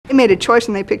They made a choice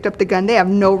and they picked up the gun. They have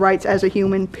no rights as a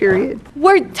human, period.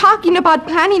 We're talking about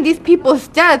planning these people's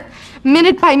death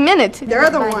minute by minute. They're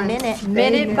the ones.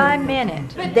 Minute by minute.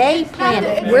 They plan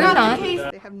it. We're not.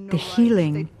 The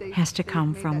healing has to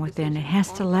come from within. It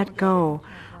has to let go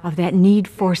of that need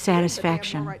for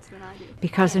satisfaction.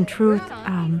 Because in truth,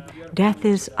 death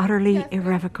is utterly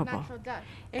irrevocable.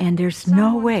 And there's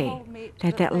no way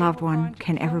that that loved one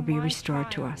can ever be restored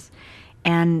to us.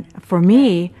 And for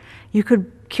me, you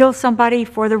could kill somebody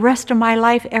for the rest of my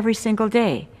life every single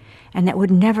day, and that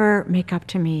would never make up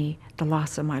to me the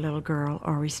loss of my little girl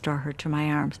or restore her to my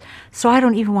arms. So I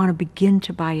don't even want to begin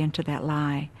to buy into that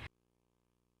lie.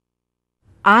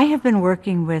 I have been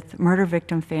working with murder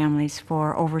victim families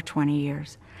for over 20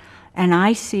 years, and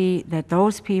I see that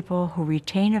those people who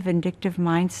retain a vindictive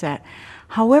mindset,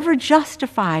 however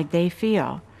justified they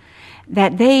feel,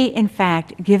 that they, in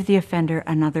fact, give the offender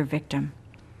another victim.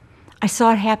 I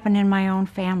saw it happen in my own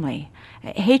family.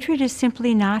 Hatred is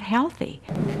simply not healthy.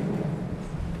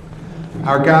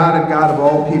 Our God and God of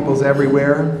all peoples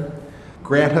everywhere,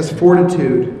 grant us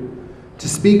fortitude to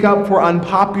speak up for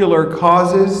unpopular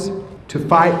causes, to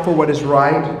fight for what is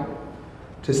right,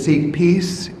 to seek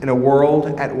peace in a world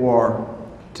at war.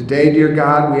 Today, dear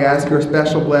God, we ask your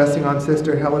special blessing on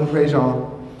Sister Helen Prejean,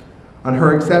 on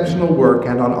her exceptional work,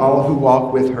 and on all who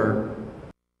walk with her.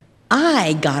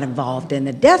 I got involved in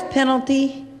the death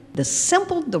penalty. The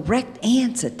simple, direct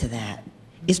answer to that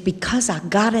is because I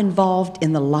got involved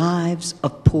in the lives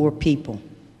of poor people.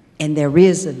 And there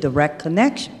is a direct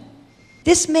connection.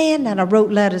 This man that I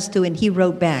wrote letters to and he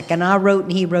wrote back, and I wrote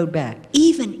and he wrote back.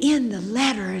 Even in the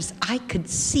letters, I could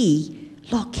see,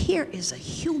 look, here is a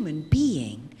human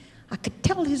being. I could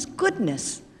tell his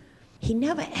goodness. He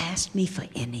never asked me for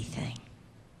anything.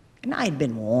 And I'd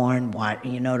been warned,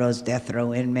 those death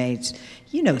row inmates,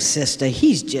 sister,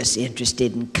 he's just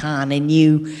interested in conning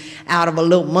you out of a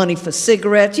little money for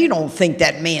cigarettes. You don't think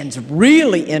that man's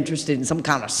really interested in some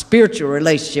kind of spiritual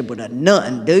relationship with a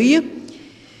nun, do you?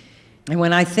 And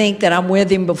when I think that I'm with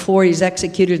him before he's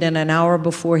executed and an hour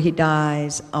before he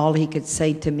dies, all he could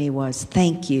say to me was,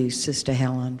 thank you, Sister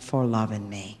Helen, for loving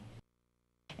me.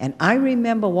 And I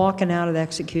remember walking out of the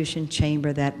execution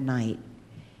chamber that night.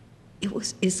 It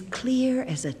was as clear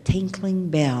as a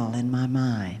tinkling bell in my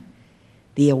mind,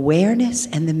 the awareness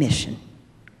and the mission.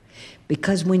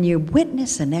 Because when you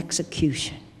witness an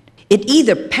execution, it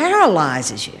either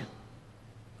paralyzes you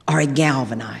or it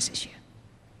galvanizes you.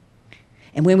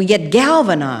 And when we get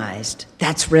galvanized,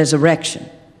 that's resurrection,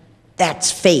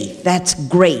 that's faith, that's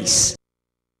grace.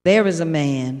 There is a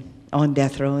man on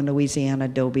death row in Louisiana,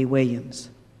 Dobie Williams,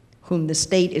 whom the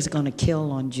state is going to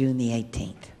kill on June the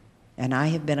 18th. And I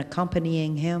have been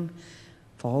accompanying him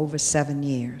for over 7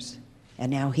 years.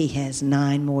 And now he has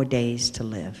 9 more days to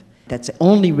live. That's the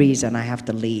only reason I have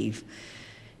to leave,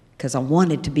 because I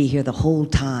wanted to be here the whole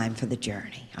time for the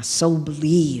journey. I so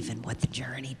believe in what the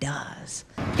journey does.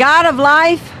 God of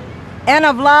life and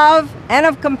of love and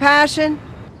of compassion,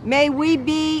 may we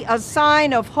be a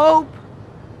sign of hope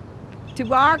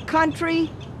to our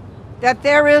country that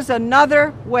there is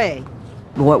another way.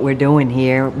 What we're doing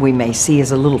here, we may see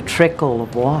as a little trickle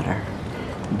of water,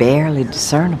 barely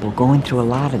discernible, going through a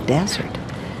lot of desert.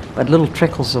 But little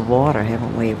trickles of water have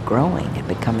a way of growing and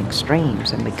becoming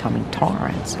streams and becoming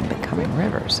torrents and becoming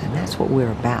rivers, and that's what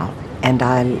we're about. And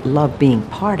I love being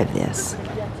part of this,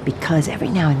 because every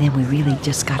now and then we really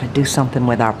just got to do something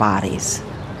with our bodies.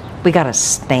 We got to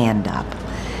stand up.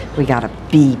 We got to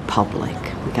be public.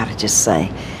 We got to just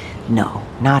say, no,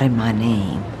 not in my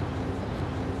name.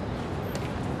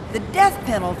 The death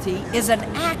penalty is an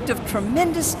act of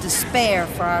tremendous despair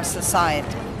for our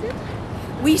society.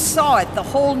 We saw it, the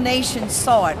whole nation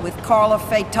saw it with Carla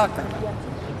Faye Tucker.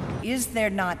 Is there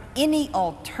not any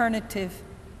alternative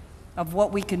of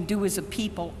what we can do as a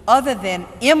people other than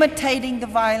imitating the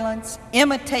violence,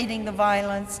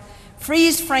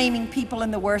 freeze-framing people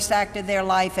in the worst act of their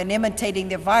life and imitating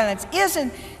their violence?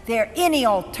 Isn't there any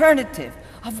alternative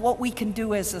of what we can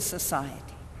do as a society?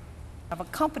 I've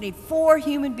accompanied 4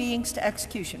 human beings to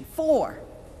execution, 4.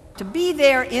 To be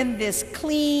there in this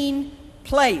clean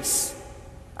place.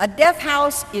 A death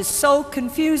house is so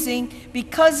confusing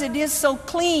because it is so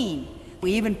clean.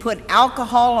 We even put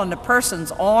alcohol on the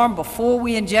person's arm before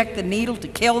we inject the needle to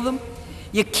kill them.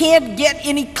 You can't get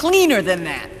any cleaner than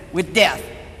that with death.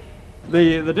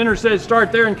 The dinner says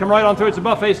start there and come right on through. It's a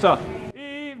buffet stuff.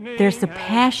 There's the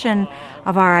passion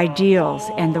of our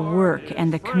ideals and the work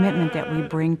and the commitment that we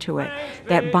bring to it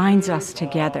that binds us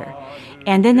together.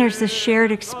 And then there's the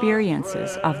shared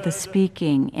experiences of the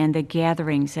speaking and the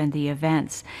gatherings and the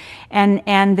events and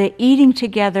the eating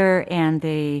together and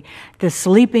the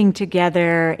sleeping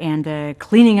together and the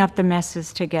cleaning up the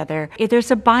messes together.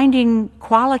 There's a binding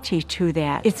quality to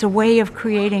that. It's a way of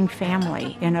creating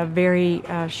family in a very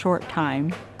short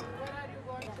time.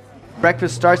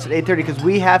 Breakfast starts at 8:30 because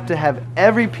we have to have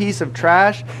every piece of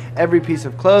trash, every piece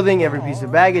of clothing, every piece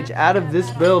of baggage out of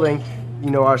this building, you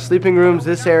know, our sleeping rooms,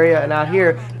 this area, and out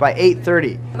here by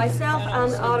 8:30. Myself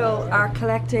and Otto are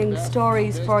collecting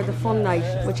stories for the fun night,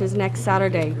 which is next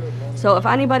Saturday. So if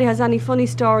anybody has any funny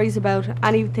stories about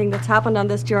anything that's happened on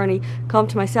this journey, come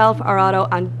to myself or Otto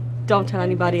and don't tell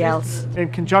anybody else. In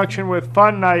conjunction with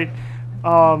Fun Night,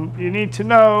 you need to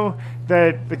know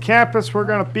that the campus we're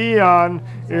going to be on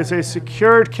is a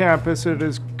secured campus. It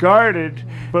is guarded,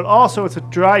 but also it's a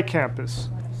dry campus.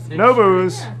 No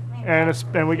booze,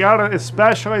 and we got to,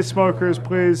 especially smokers,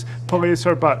 please police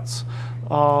our butts.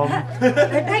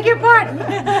 Beg your pardon.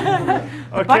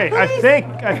 Okay, I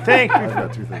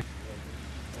think.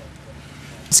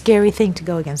 Scary thing to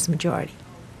go against the majority.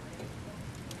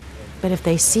 But if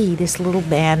they see this little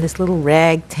band, this little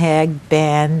ragtag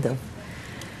band of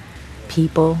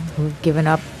people who've given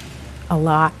up a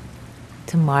lot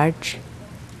to march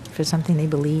for something they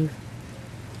believe,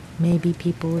 maybe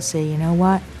people will say, you know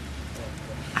what,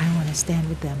 I want to stand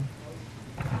with them.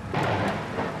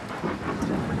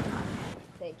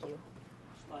 Thank you.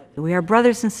 We are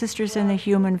brothers and sisters in the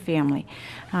human family,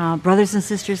 brothers and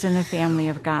sisters in the family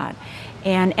of God.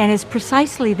 And it's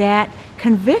precisely that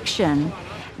conviction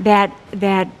that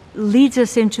leads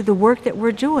us into the work that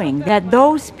we're doing, that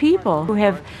those people who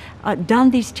have done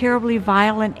these terribly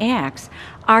violent acts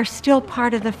are still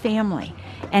part of the family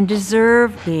and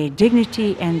deserve the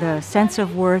dignity and the sense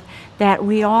of worth that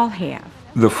we all have.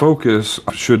 The focus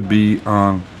should be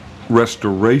on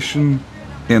restoration,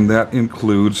 and that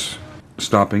includes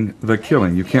stopping the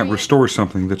killing. You can't restore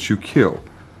something that you kill.